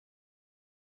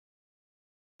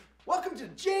Welcome to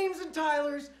James and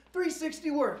Tyler's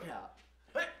 360 workout.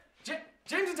 Hey,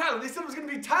 James and Tyler. They said it was going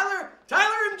to be Tyler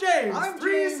and James. I'm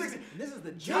 360. James. This is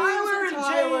the James Tyler and James.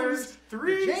 Tyler's.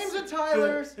 The James and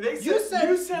Tyler's. You said it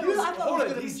was, I thought it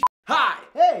was gonna be. Hi.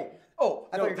 Hey. Oh,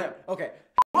 I No, thought you were okay.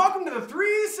 Welcome to the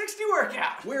 360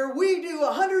 workout. Where we do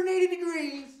 180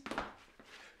 degrees.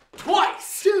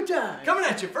 Twice. 2 times. Coming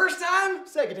at you. First time.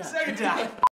 Second time. Second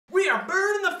time. We are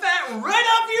burning the fat right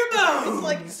off your bones. It's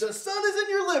like the sun is in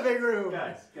your living room.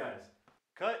 Guys,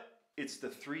 cut. It's the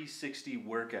 360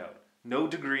 workout. No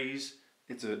degrees.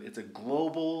 It's a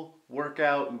global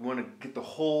workout. We want to get the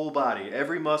whole body,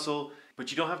 every muscle, but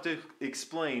you don't have to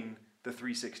explain the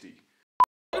 360.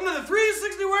 Welcome to the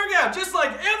 360 workout, just like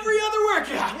every other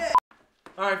workout. Yeah.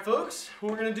 All right, folks,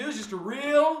 what we're gonna do is just a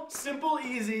real simple,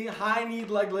 easy, high-knee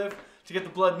leg lift to get the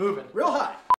blood moving. Real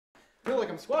high. I feel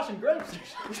like I'm squashing grapes.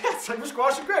 Yeah, it's like we're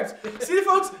squashing grapes. See,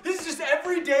 folks, this is just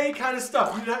everyday kind of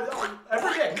stuff.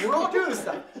 Every day, we're all doing this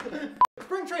stuff.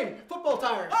 Spring training, football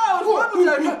tires. Oh, it's football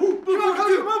time. Come on,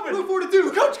 coach, come on. Blue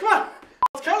 42. Coach, come on.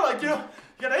 It's kind of like, you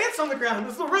got ants on the ground,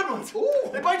 those little red ones. Ooh.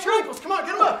 They bite your ankles. Come on,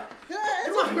 get them up. Yeah,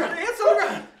 Come on, ants on the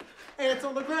ground. Ants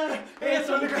on the ground. Ants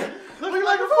on the ground. Looking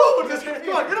like a fool with this hand.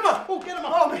 Come on, get them up. Oh, get them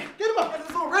up. Oh, man. Get them up. Those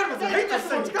little red ones, I hate those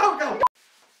things. Go.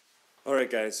 All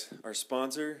right, guys. Our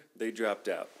sponsor, they dropped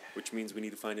out, which means we need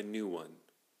to find a new one.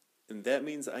 And that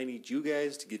means I need you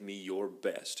guys to give me your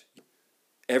best.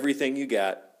 Everything you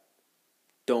got.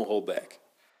 Don't hold back.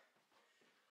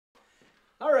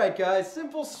 All right, guys.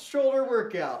 Simple shoulder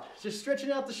workout. Just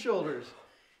stretching out the shoulders.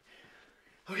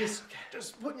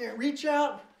 Just putting your reach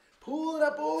out, pull it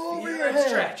up over Feel your that head.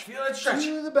 stretch. Feel that stretch.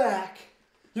 To the back.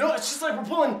 You know, it's just like we're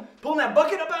pulling that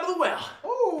bucket up out of the well.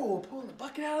 Oh, pulling the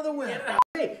bucket out of the well. Get it out.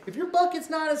 Hey, if your bucket's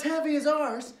not as heavy as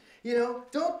ours,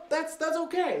 that's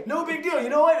okay. No big deal. You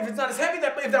know what? If it's not as heavy,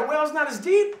 if that well's not as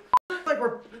deep. Like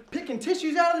we're picking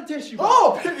tissues out of the tissue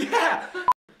box. Oh, yeah.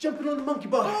 Jumping on the monkey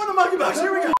box. Oh, the monkey box.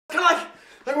 Here we go. Kind of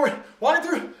like we're walking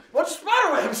through a bunch of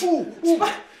spider webs. Ooh. Get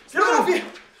them off you.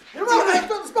 Get them off you.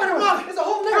 The spider Come on. web. It's a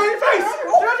whole nest. Get on your face. Get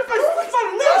on your face. It's a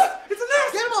spider nest. It's a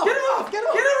nest. Get him off. Get him off. Get him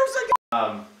off. Get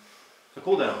him off. A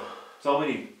cool down. That's all we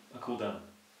need. A cool down.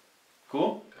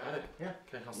 Cool? Got it. Yeah.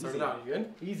 Okay, I'll start it out. You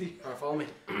good? Easy. All right, follow me.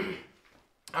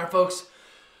 All right, folks.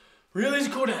 Real easy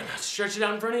cool down. Stretch it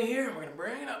out in front of you here. We're gonna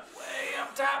bring it up way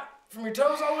up top from your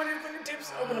toes all the way to your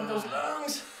fingertips. Open up those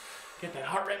lungs. Get that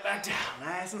heart rate back down.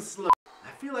 Nice and slow.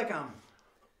 I feel like I'm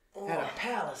at a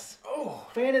palace. Oh.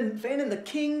 Fanning the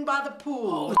king by the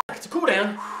pool. Oh, it's a cool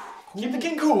down. Keep the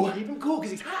king cool. Keep him cool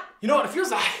because he's hot. You know what it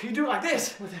feels like? You do it like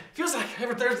this. It feels like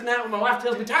every Thursday night when my wife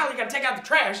tells me, Tyler, you gotta take out the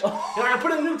trash. And I gotta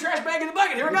put in a new trash bag in the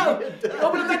bucket. Here we go.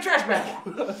 Open up that trash bag.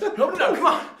 Open it up, come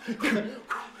on.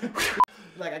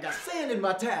 Like I got sand in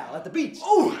my towel at the beach.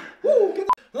 Oh, Woo, get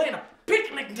laying a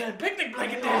picnic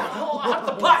blanket down. Out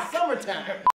the pot. summertime.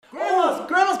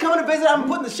 Grandma's coming to visit. I'm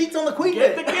putting the sheets on the queen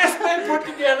Get bed. the guest bed put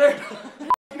together.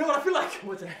 You know what I feel like?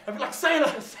 What's that? I feel like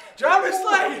Santa. Driving a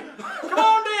sleigh. Come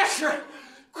on, Dasher.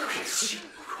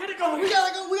 Get it going. We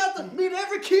got to meet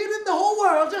every kid in the whole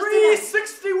world. Just tonight.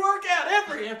 360 workout.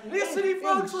 Every ethnicity,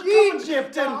 folks. We're coming.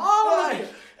 Egypt and all of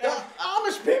the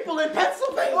Amish people in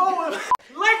Pennsylvania. Oh,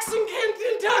 Lexington,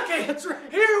 Kentucky. That's right.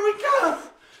 Here we come.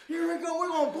 Here we go. We're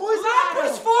going Boise,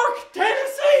 Cypress Idaho. Fork,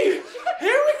 Tennessee.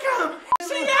 Here we come.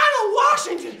 Seattle,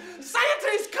 Washington. Santa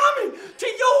is coming to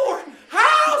your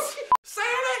house.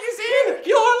 Santa is in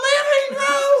your living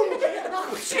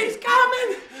room. She's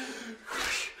coming.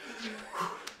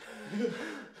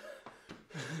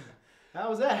 How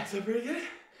was that? Is that pretty good?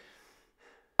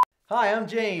 Hi, I'm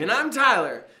James. And I'm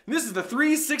Tyler. And this is the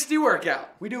 360 workout.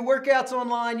 We do workouts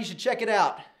online. You should check it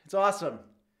out. It's awesome.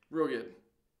 Real good.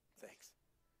 Thanks.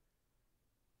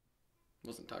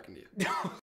 Wasn't talking to you.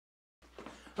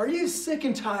 Are you sick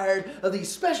and tired of these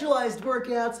specialized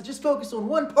workouts that just focus on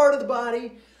one part of the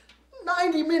body?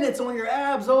 90 minutes on your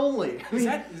abs only. I mean, Is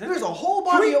that- there's a whole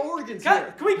body of organs cut?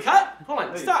 here. Can we cut? Hold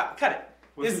on. Stop. Cut it.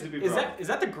 What's Is it to be is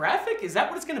that the graphic? Is that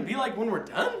what it's gonna be like when we're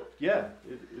done? Yeah.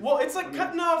 Well, it's like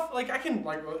cutting off. Like I can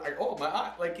oh my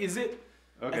eye. Like is it?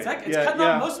 Okay. It's cutting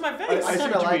off most of my face. I see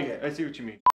kinda what you like mean. it. I see what you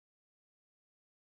mean.